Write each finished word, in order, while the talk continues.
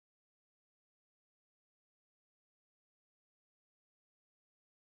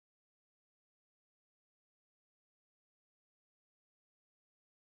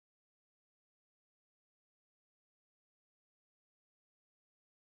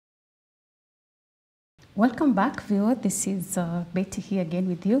Welcome back, viewer. This is Betty here again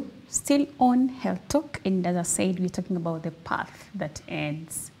with you, still on Health Talk. And as I said, we're talking about the path that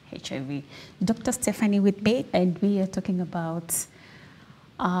ends HIV. Dr. Stephanie with me, and we are talking about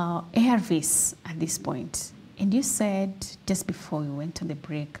ARVs at this point. And you said just before we went on the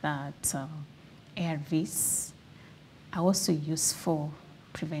break that ARVs are also used for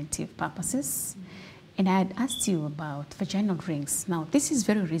preventive purposes. And I had asked you about vaginal rings. Now, this is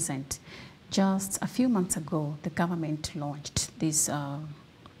very recent. Just a few months ago, the government launched these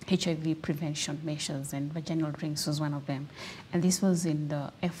HIV prevention measures, and vaginal rings was one of them. And this was in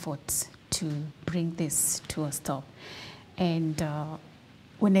the effort to bring this to a stop. And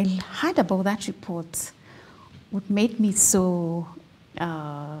when I heard about that report, what made me so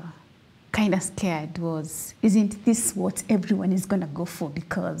kind of scared was, isn't this what everyone is going to go for?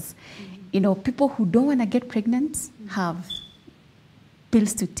 Because, you know, people who don't want to get pregnant have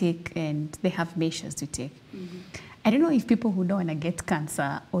pills to take and they have measures to take. I don't know if people who don't want to get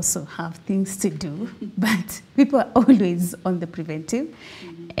cancer also have things to do, but people are always on the preventive.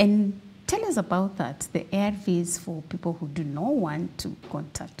 And tell us about that, the ARVs for people who do not want to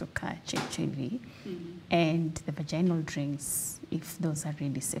contact or catch HIV, and the vaginal rings, if those are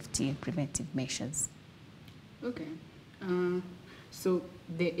really safety and preventive measures. Okay. So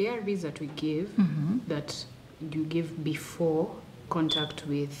the ARVs that we give, that you give before contact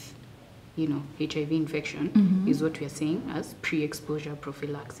with, you know, HIV infection, is what we are saying as pre-exposure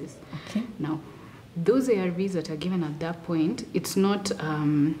prophylaxis. Okay. Now, those ARVs that are given at that point, it's not,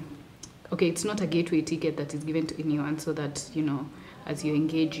 it's not a gateway ticket that is given to anyone so that, you know, as you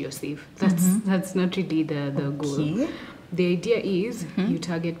engage, you're safe. That's not really the goal. The idea is you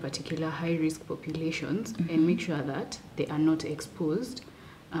target particular high-risk populations and make sure that they are not exposed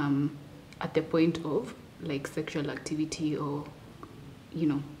at the point of, like, sexual activity or, you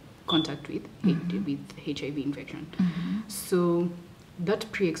know, contact with HIV infection. So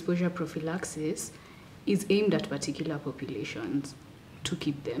that pre-exposure prophylaxis is aimed at particular populations to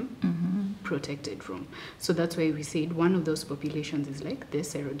keep them protected from. So that's why we said one of those populations is like the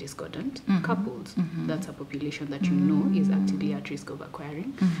serodiscordant couples. That's a population that you know is actively at risk of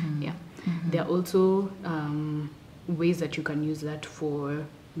acquiring. There are also ways that you can use that for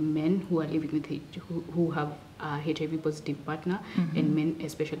men who are living with who have a HIV positive partner, and men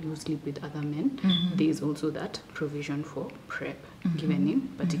especially who sleep with other men. There is also that provision for PrEP given in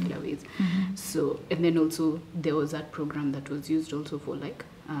particular ways. So, and then also there was that program that was used also for, like,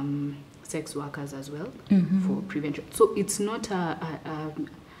 sex workers as well for prevention. So it's not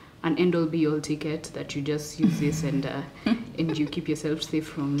an end-all be-all ticket that you just use this and you keep yourself safe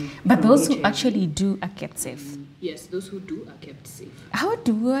from. But those HIV. who actually do are kept safe. Yes, those who do are kept safe. How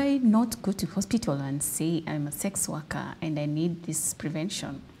do I not go to hospital and say I'm a sex worker and I need this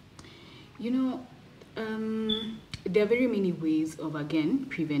prevention? You know, there are very many ways of, again,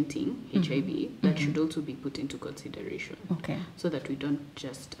 preventing HIV that should also be put into consideration. Okay. So that we don't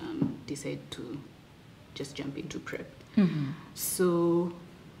just decide to just jump into PrEP. So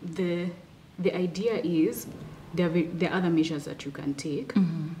the idea is there are other measures that you can take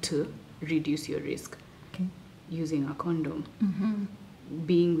to reduce your risk. Okay. Using a condom,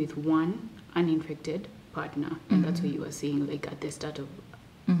 being with one uninfected partner, and that's what you were saying, like at the start of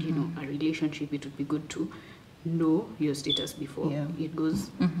you know, a relationship, it would be good to know your status before it goes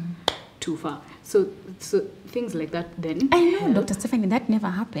too far. So things like that then. I know, Dr. Stephanie, that never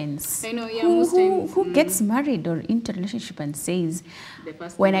happens. I know, yeah, most times. Who gets married or into a relationship and says,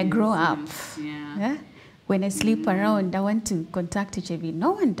 when I grow up, when I sleep around, I want to contact HIV?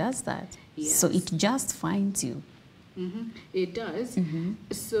 No one does that. Yes. So it just finds you. It does.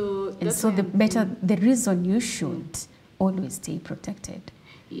 So And that's so why the reason you should always stay protected.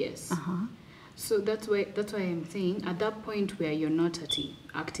 Yes. So that's why I'm saying at that point where you're not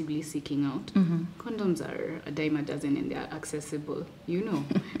actively seeking out, condoms are a dime a dozen and they're accessible, you know.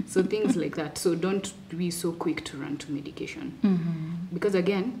 So things like that. So don't be so quick to run to medication. Because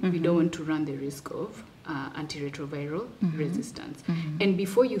again, we don't want to run the risk of antiretroviral resistance. And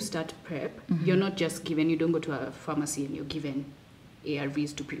before you start PrEP, you're not just given, you don't go to a pharmacy and you're given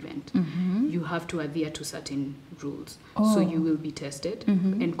ARVs to prevent. You have to adhere to certain rules. So you will be tested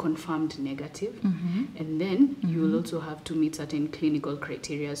and confirmed negative. And then you will also have to meet certain clinical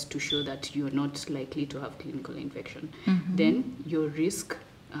criteria to show that you're not likely to have clinical infection. Then your risk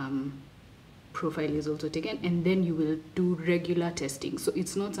profile is also taken, and then you will do regular testing. So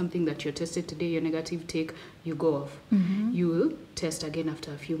it's not something that you're tested today, you're negative, take, you go off. You will test again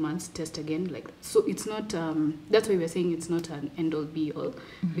after a few months, test again, like that. So it's not, that's why we're saying it's not an end-all be-all,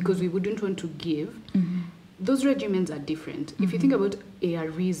 because we wouldn't want to give those regimens are different. If you think about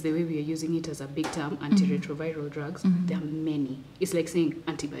ARVs, the way we are using it as a big term, antiretroviral drugs, there are many. It's like saying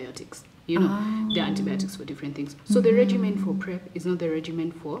antibiotics. You know, there are antibiotics for different things. So the regimen for PrEP is not the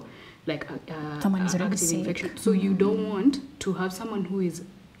regimen for like active infection. So you don't want to have someone who is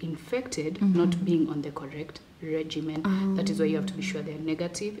infected not being on the correct regimen. That is why you have to be sure they're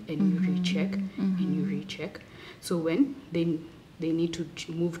negative, and you recheck and you recheck. So when they need to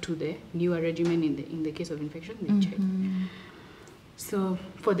move to the newer regimen in the case of infection, they check. So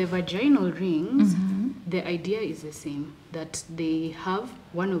for the vaginal rings, the idea is the same, that they have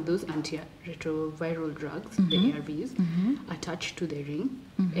one of those antiretroviral drugs, the ARVs, attached to the ring,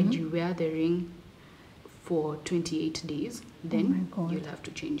 and you wear the ring for 28 days, then you'll have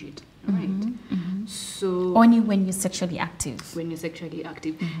to change it. Right. So only when you're sexually active. When you're sexually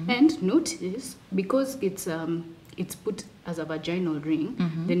active. And notice, because it's put as a vaginal ring,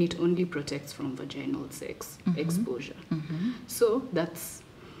 then it only protects from vaginal sex exposure. So that's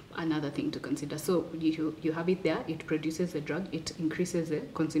another thing to consider. So you have it there, it produces the drug, it increases the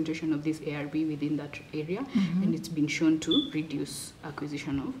concentration of this ARV within that area, and it's been shown to reduce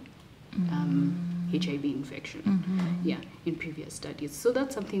acquisition of HIV infection, in previous studies. So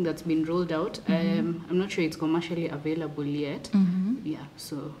that's something that's been rolled out. I'm not sure it's commercially available yet.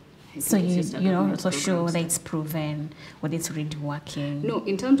 So you're not so sure whether it's proven, whether it's really working? No,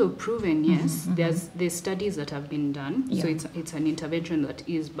 in terms of proven, yes. There's studies that have been done. So it's an intervention that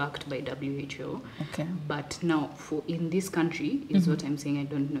is backed by WHO. Okay. But now, in this country, is what I'm saying. I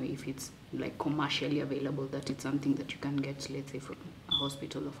don't know if it's like commercially available, that it's something that you can get, let's say, from a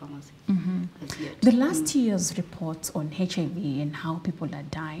hospital or pharmacy. As yet. The last year's reports on HIV and how people are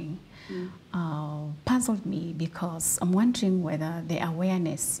dying puzzled me, because I'm wondering whether the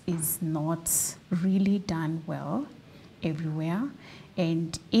awareness is not really done well everywhere,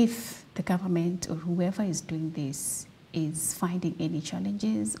 and if the government or whoever is doing this is finding any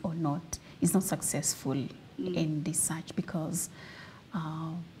challenges or not, is not successful in this search, because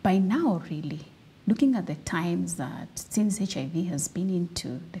by now, really, looking at the times that since HIV has been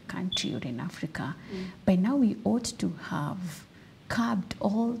into the country or in Africa, by now we ought to have curbed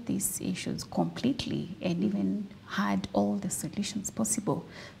all these issues completely and even had all the solutions possible,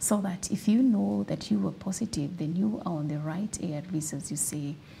 so that if you know that you were positive, then you are on the right ARVs, as you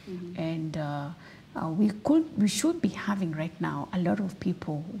say. And we should be having right now a lot of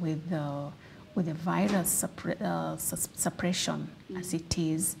people with the virus suppression as it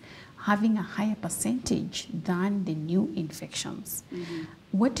is, having a higher percentage than the new infections.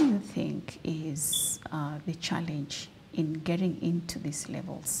 What do you think is the challenge in getting into these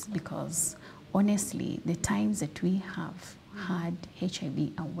levels? Because honestly, the times that we have had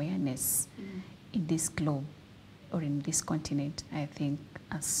HIV awareness in this globe or in this continent, I think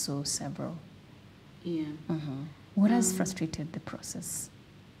are so several. What has frustrated the process?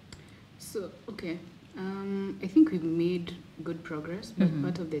 So, okay. I think we've made good progress, but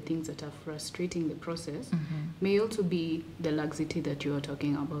part of the things that are frustrating the process may also be the laxity that you are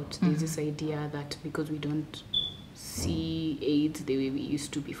talking about. There's this idea that because we don't see AIDS the way we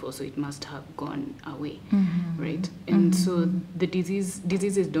used to before, so it must have gone away, right? And so the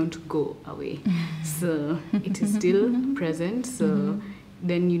diseases don't go away. So it is still present. So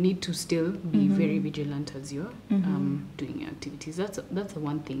then you need to still be very vigilant as you're doing your activities. That's the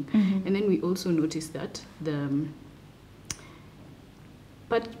one thing. And then we also notice that the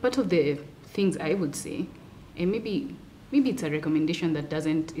part of the things I would say, and maybe it's a recommendation that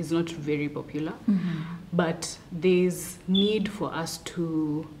is not very popular, but there's need for us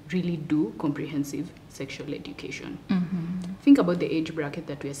to really do comprehensive sexual education. Think about the age bracket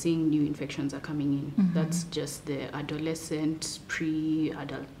that we're seeing new infections are coming in. That's just the adolescent,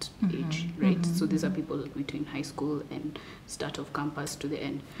 pre-adult age, right? So these are people between high school and start of campus to the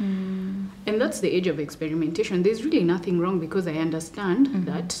end. And that's the age of experimentation. There's really nothing wrong, because I understand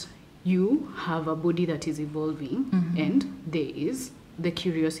that you have a body that is evolving, and there is the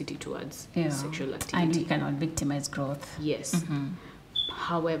curiosity towards sexual activity. And you cannot victimize growth. Yes.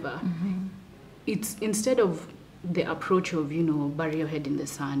 However, it's instead of the approach of, bury your head in the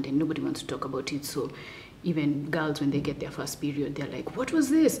sand and nobody wants to talk about it. So even girls, when they get their first period, they're like, what was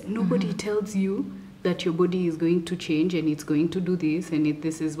this? Nobody tells you that your body is going to change and it's going to do this, and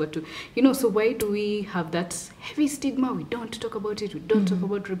this is what to, so why do we have that heavy stigma? We don't talk about it. We don't talk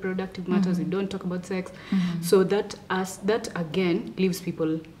about reproductive matters. We don't talk about sex. So that again leaves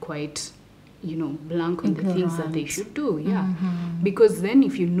people quite blank on the things that they Ignorant. should do. Yeah. Because then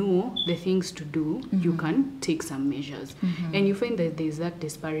if you know the things to do, you can take some measures. And you find that there's that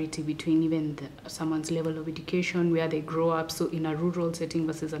disparity between even someone's level of education, where they grow up. So in a rural setting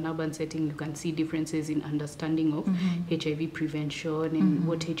versus an urban setting, you can see differences in understanding of HIV prevention and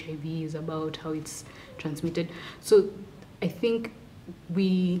what HIV is about, how it's transmitted. So I think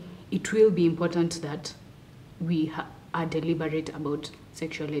it will be important that we are deliberate about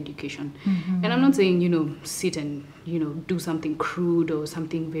sexual education. And I'm not saying, sit and, do something crude or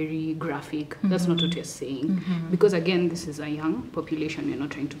something very graphic. That's not what we're saying. Because again, this is a young population. We're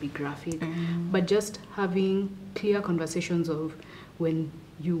not trying to be graphic. But just having clear conversations of when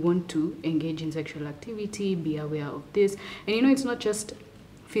you want to engage in sexual activity, be aware of this. And it's not just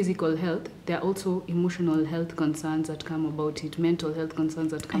physical health. There are also emotional health concerns that come about it, mental health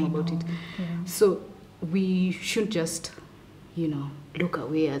concerns that come about it. Yeah. So we should just, look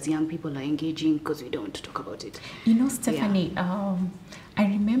away as young people are engaging because we don't talk about it. Stephanie, I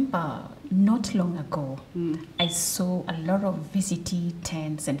remember not long ago, I saw a lot of VCT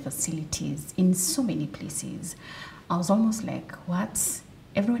tents and facilities in so many places. I was almost like, what?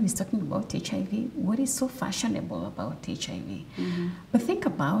 Everyone is talking about HIV. What is so fashionable about HIV? But think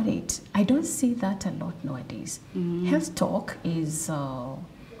about it. I don't see that a lot nowadays. Health talk is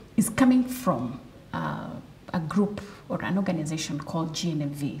coming from a group or an organization called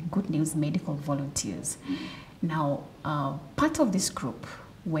GNMV, Good News Medical Volunteers. Now, part of this group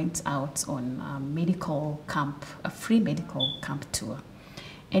went out on a free medical camp tour.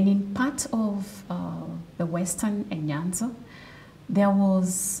 And in part of the Western and Nyanza, there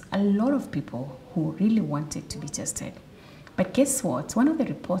was a lot of people who really wanted to be tested. But guess what? One of the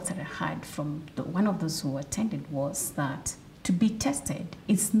reports that I had from one of those who attended was that to be tested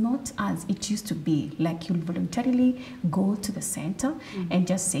is not as it used to be, like you'll voluntarily go to the center and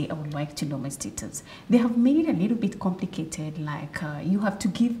just say, I would like to know my status. They have made it a little bit complicated, like you have to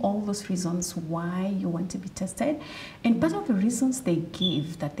give all those reasons why you want to be tested. And part of the reasons they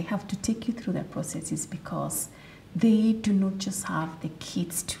give that they have to take you through that process is because they do not just have the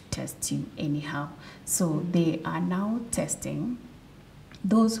kits to test you anyhow. So they are now testing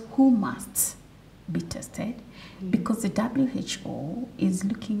those who must be tested because the WHO is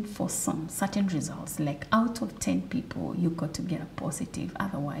looking for some certain results, like out of 10 people, you got to get a positive.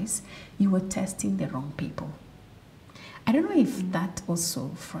 Otherwise, you were testing the wrong people. I don't know if that also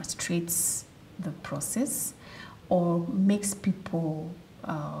frustrates the process or makes people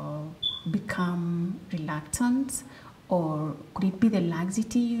become reluctant, or could it be the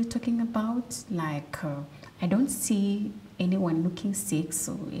laxity you're talking about? Like, I don't see anyone looking sick,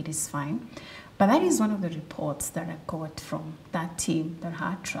 so it is fine. But that is one of the reports that I got from that team that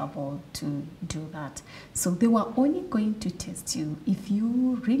had traveled to do that. So they were only going to test you if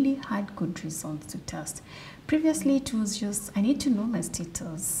you really had good reasons to test. Previously, it was just, I need to know my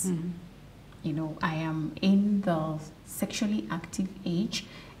status. I am in the sexually active age,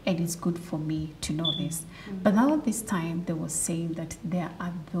 and it's good for me to know this. But now this time, they were saying that there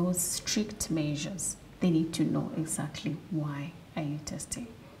are those strict measures. They need to know exactly why are you testing.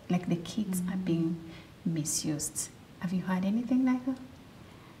 Like the kids are being misused. Have you heard anything like that?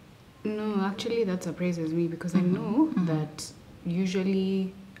 No, actually that surprises me because I know that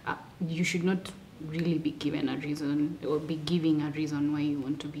usually you should not really be given a reason or be giving a reason why you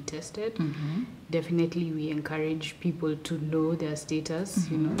want to be tested. Definitely we encourage people to know their status.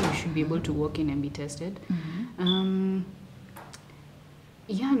 You should be able to walk in and be tested.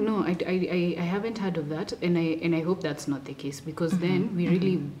 Yeah, no, I haven't heard of that, and I hope that's not the case, because then we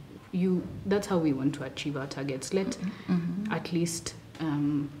really that's how we want to achieve our targets. Let at least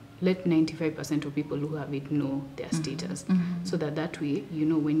let 95% of people who have it know their status, so that way,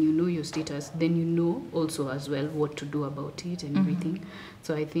 when you know your status, then you know also as well what to do about it and everything.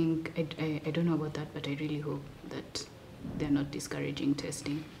 So I think I don't know about that, but I really hope that they're not discouraging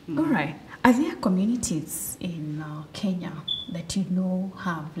testing. All right. Are there communities in Kenya that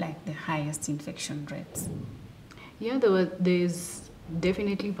have like the highest infection rates? Yeah, there's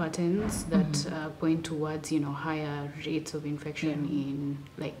definitely patterns that point towards higher rates of infection in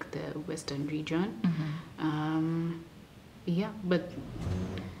like the Western region. But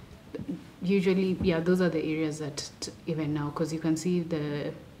usually, those are the areas that even now, because you can see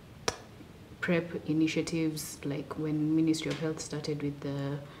the PrEP initiatives, like when Ministry of Health started with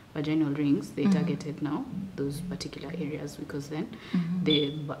the vaginal rings, they targeted now those particular areas because then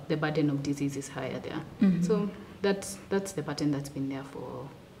the burden of disease is higher there. So that's the pattern that's been there for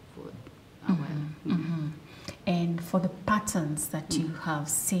a while. And for the patterns that you have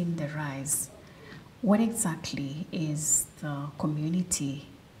seen the rise, what exactly is the community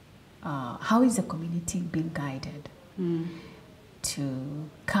how is the community being guided to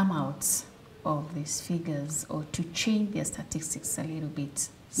come out of these figures or to change their statistics a little bit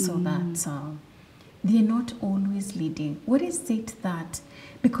so that they're not always leading? What is it that,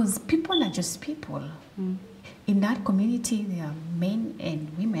 because people are just people. In that community, there are men and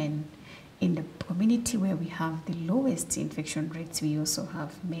women. In the community where we have the lowest infection rates, we also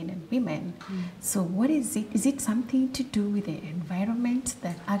have men and women. So what is it? Is it something to do with the environment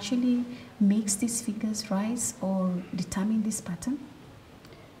that actually makes these figures rise or determine this pattern?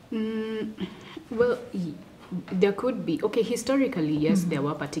 Well, there could be. Okay, historically, yes, there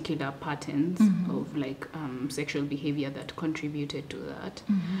were particular patterns of like sexual behavior that contributed to that.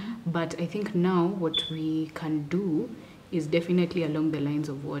 But I think now what we can do is definitely along the lines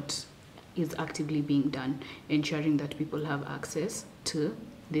of what is actively being done, ensuring that people have access to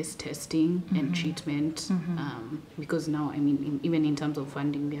this testing and treatment, because now, I mean, even in terms of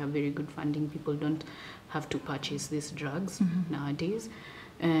funding, we have very good funding. People don't have to purchase these drugs nowadays.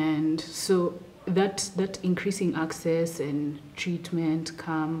 And so that increasing access and treatment,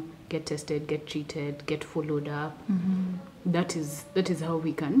 come, get tested, get treated, get followed up, that is how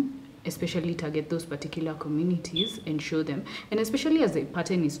we can especially target those particular communities and show them. And especially as the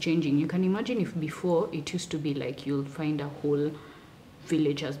pattern is changing, you can imagine if before it used to be like you'll find a whole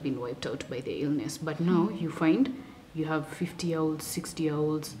village has been wiped out by the illness. But now you find you have 50-year-olds,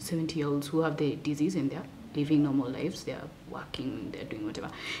 60-year-olds, 70-year-olds who have the disease and they're living normal lives, they're working, they're doing whatever.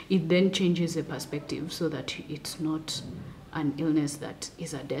 It then changes the perspective so that it's not an illness that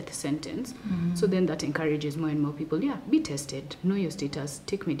is a death sentence. So then that encourages more and more people, be tested, know your status,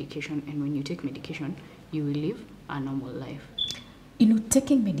 take medication, and when you take medication, you will live a normal life. You know,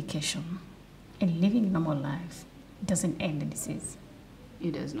 taking medication and living a normal life doesn't end the disease.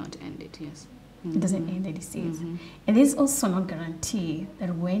 It does not end it, yes. It doesn't end the disease. And there's also no guarantee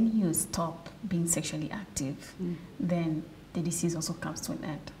that when you stop being sexually active, then the disease also comes to an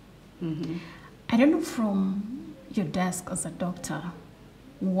end. I don't know, from your desk as a doctor,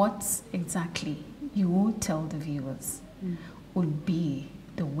 what exactly you would tell the viewers would be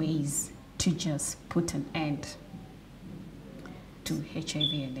the ways to just put an end to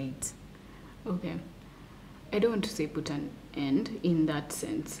HIV and AIDS? Okay. I don't want to say put an end in that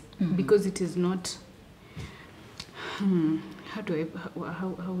sense, because it is not,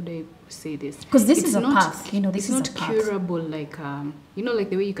 how would I say this? Because this is a path, you know, this is not a path. Curable, like, you know, like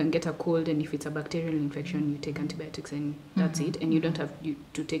the way you can get a cold and if it's a bacterial infection, you take antibiotics and that's it. And you don't have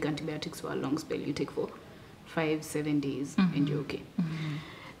to take antibiotics for a long spell. You take for 5-7 days and you're okay.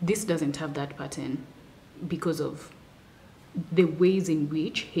 This doesn't have that pattern because of the ways in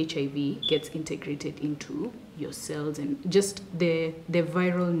which HIV gets integrated into your cells, and just the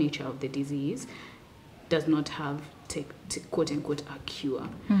viral nature of the disease does not have quote unquote a cure.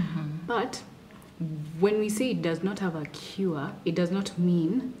 But when we say it does not have a cure, it does not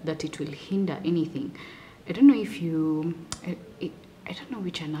mean that it will hinder anything. I don't know if you, I don't know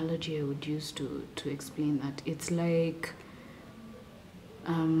which analogy I would use to explain that. It's like,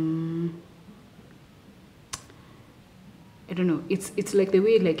 I don't know, it's like the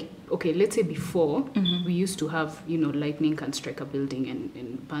way, like, okay, let's say before we used to have, you know, lightning can strike a building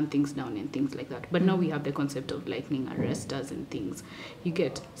and burn things down and things like that. But now we have the concept of lightning arresters and things. You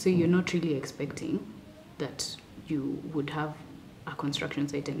get, so you're not really expecting that you would have a construction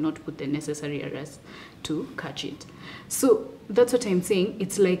site and not put the necessary arrest to catch it. So that's what I'm saying.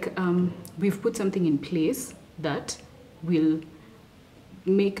 It's like we've put something in place that will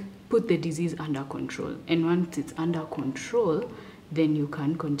put the disease under control. And once it's under control, then you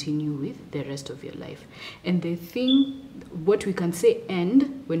can continue with the rest of your life. And the thing, what we can say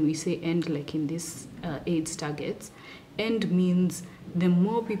end, when we say end, like in this AIDS targets, end means the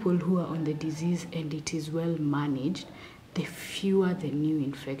more people who are on the disease and it is well managed, the fewer the new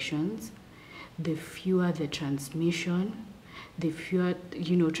infections, the fewer the transmission, the fewer,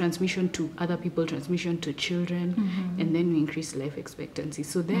 you know, transmission to other people, transmission to children, and then we increase life expectancy.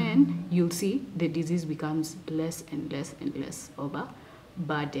 So then you'll see the disease becomes less and less and less of a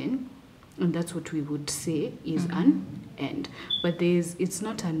burden, and that's what we would say is an end. But it's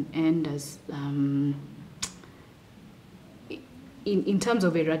not an end as in terms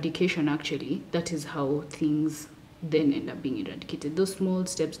of eradication. Actually, that is how things then end up being eradicated. Those small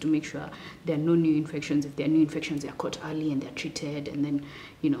steps to make sure there are no new infections. If there are new infections, they are caught early and they're treated, and then,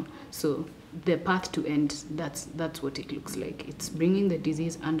 you know, so the path to end, that's what it looks like. It's bringing the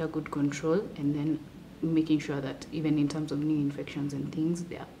disease under good control and then making sure that even in terms of new infections and things,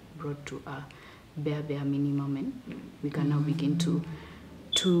 they are brought to a bare minimum, and we can now begin to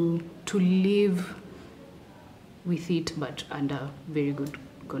live with it, but under very good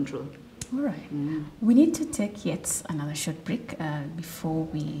control. All right. We need to take yet another short break before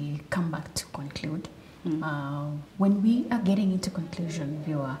we come back to conclude. When we are getting into conclusion,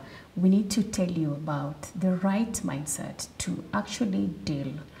 viewer, we need to tell you about the right mindset to actually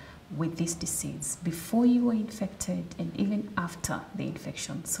deal with this disease before you are infected and even after the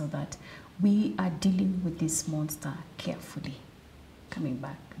infection, so that we are dealing with this monster carefully. Coming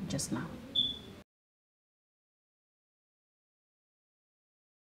back just now.